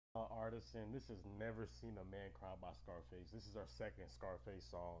artist, and this is Never Seen a Man Cry by Scarface. This is our second Scarface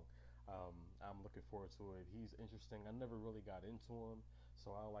song. I'm looking forward to it. He's interesting. I never really got into him,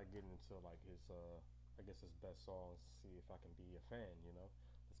 so I like getting into like his, I guess his best songs. See if I can be a fan. Let's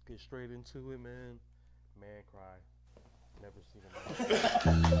get straight into it, man. Man Cry. Never seen a man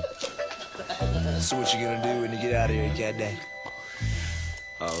cry. So what you gonna do when you get out of here, cat day?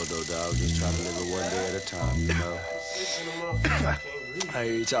 Oh, no, dog. Just trying to live it one day at a time, you know? I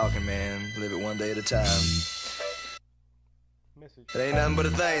hear you talking, man. Live it one day at a time. Message. It ain't nothing but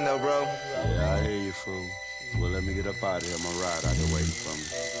a thing, though, bro. Yeah, I hear you, fool. Well, let me get up out of here. My ride out here waiting for me.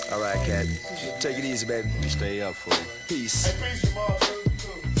 All right, cat. Take it easy, baby. Stay up, fool. Peace.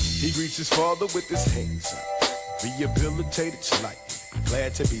 He greets his father with his hands up, rehabilitated slightly,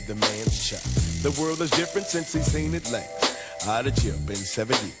 glad to be the man's child. The world is different since he's seen it last. Out of jail, been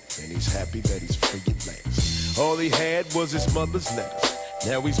 7 years, and he's happy that he's free at last. All he had was his mother's letters.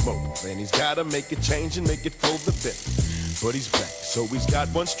 Now he's mobile, and he's gotta make a change and make it for the better. But he's black, so he's got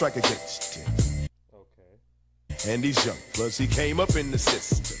one strike against him. Okay. And he's young, plus he came up in the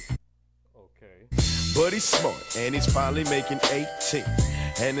system. Okay. But he's smart, and he's finally making 18.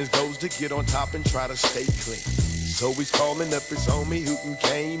 And his goal's to get on top and try to stay clean. So he's calling up his homie who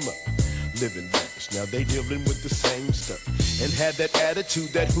came up, living lavish. Now they dealing with the same stuff, and had that attitude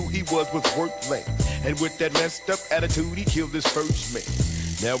that who he was worth laying. And with that messed up attitude, he killed his first man.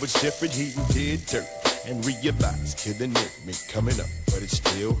 Now it's different, he did dirt, and realized killing it meant coming up, but it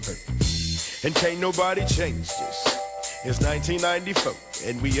still hurt. And can't nobody change this. It's 1994,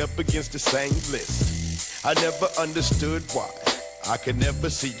 and we up against the same list. I never understood why I could never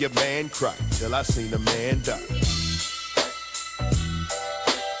see a man cry till I seen a man die.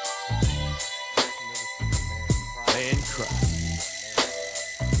 Man cry.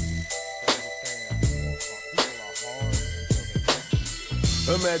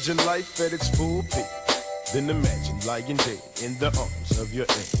 Imagine life at its full peak, then imagine lying dead in the arms of your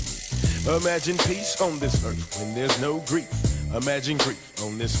enemy. Imagine peace on this earth when there's no grief. Imagine grief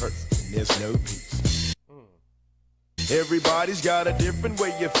on this earth when there's no peace. Everybody's got a different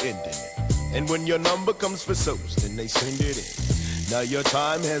way of ending it, and when your number comes for souls, then they send it in. Now your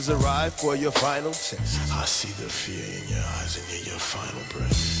time has arrived for your final test. I see the fear in your eyes and hear your final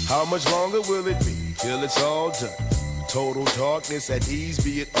breath. How much longer will it be till it's all done? Total darkness, at ease,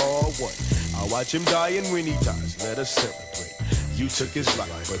 be it all one. I watch him die, and when he dies, let us celebrate. You took his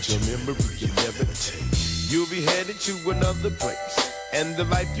life, but your memory you never take. You'll be headed to another place, and the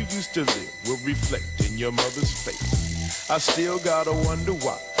life you used to live will reflect in your mother's face. I still gotta wonder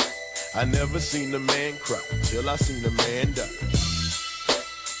why I never seen a man cry till I seen a man die.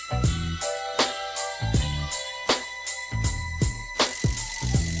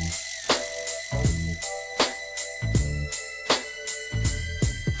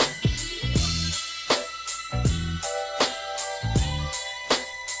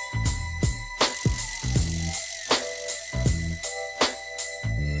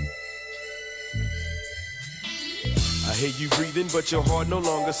 I hear you breathing, but your heart no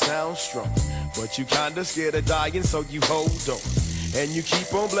longer sounds strong. But you kinda scared of dying, so you hold on. And you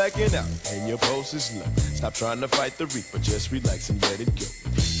keep on blacking out, and your pulse is low. Stop trying to fight the reaper, just relax and let it go.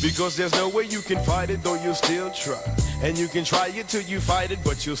 Because there's no way you can fight it, though you'll still try. And you can try it till you fight it,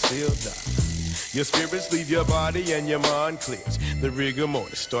 but you'll still die. Your spirits leave your body and your mind clears. The rigor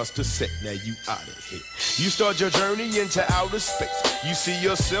mortis starts to set, now you out of here. You start your journey into outer space. You see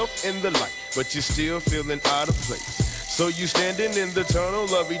yourself in the light, but you're still feeling out of place. So you standing in the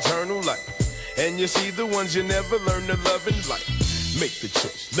tunnel of eternal life, and you see the ones you never learned to love in life. Make the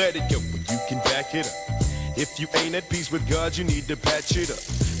choice, let it go, but you can back it up. If you ain't at peace with God, you need to patch it up.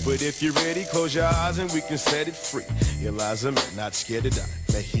 But if you're ready, close your eyes and we can set it free. Eliza, man, not scared to die,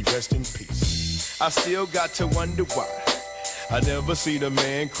 may he rest in peace. I still got to wonder why I never seen a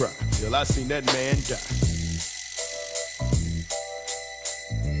man cry till I seen that man die.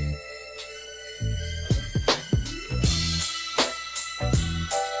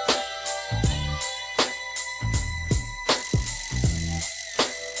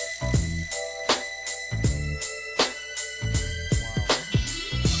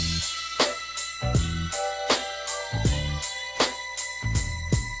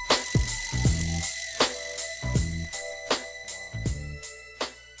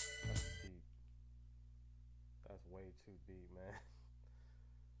 That's way too deep, man.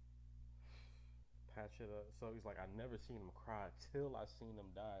 Patch it up. So he's like, I never seen him cry till I seen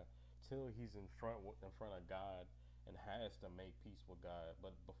him die. Till he's in front of God and has to make peace with God.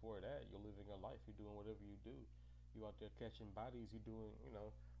 But before that, you're living a life. You're doing whatever you do. You out there catching bodies. You're doing,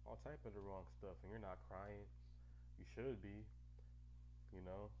 all type of the wrong stuff, and you're not crying. You should be, you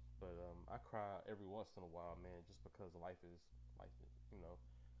know. But I cry every once in a while, man, just because life is like, you know,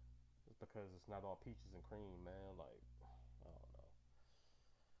 just because it's not all peaches and cream, man. Like, I don't know.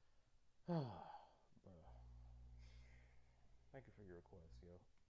 But thank you for your request, yo.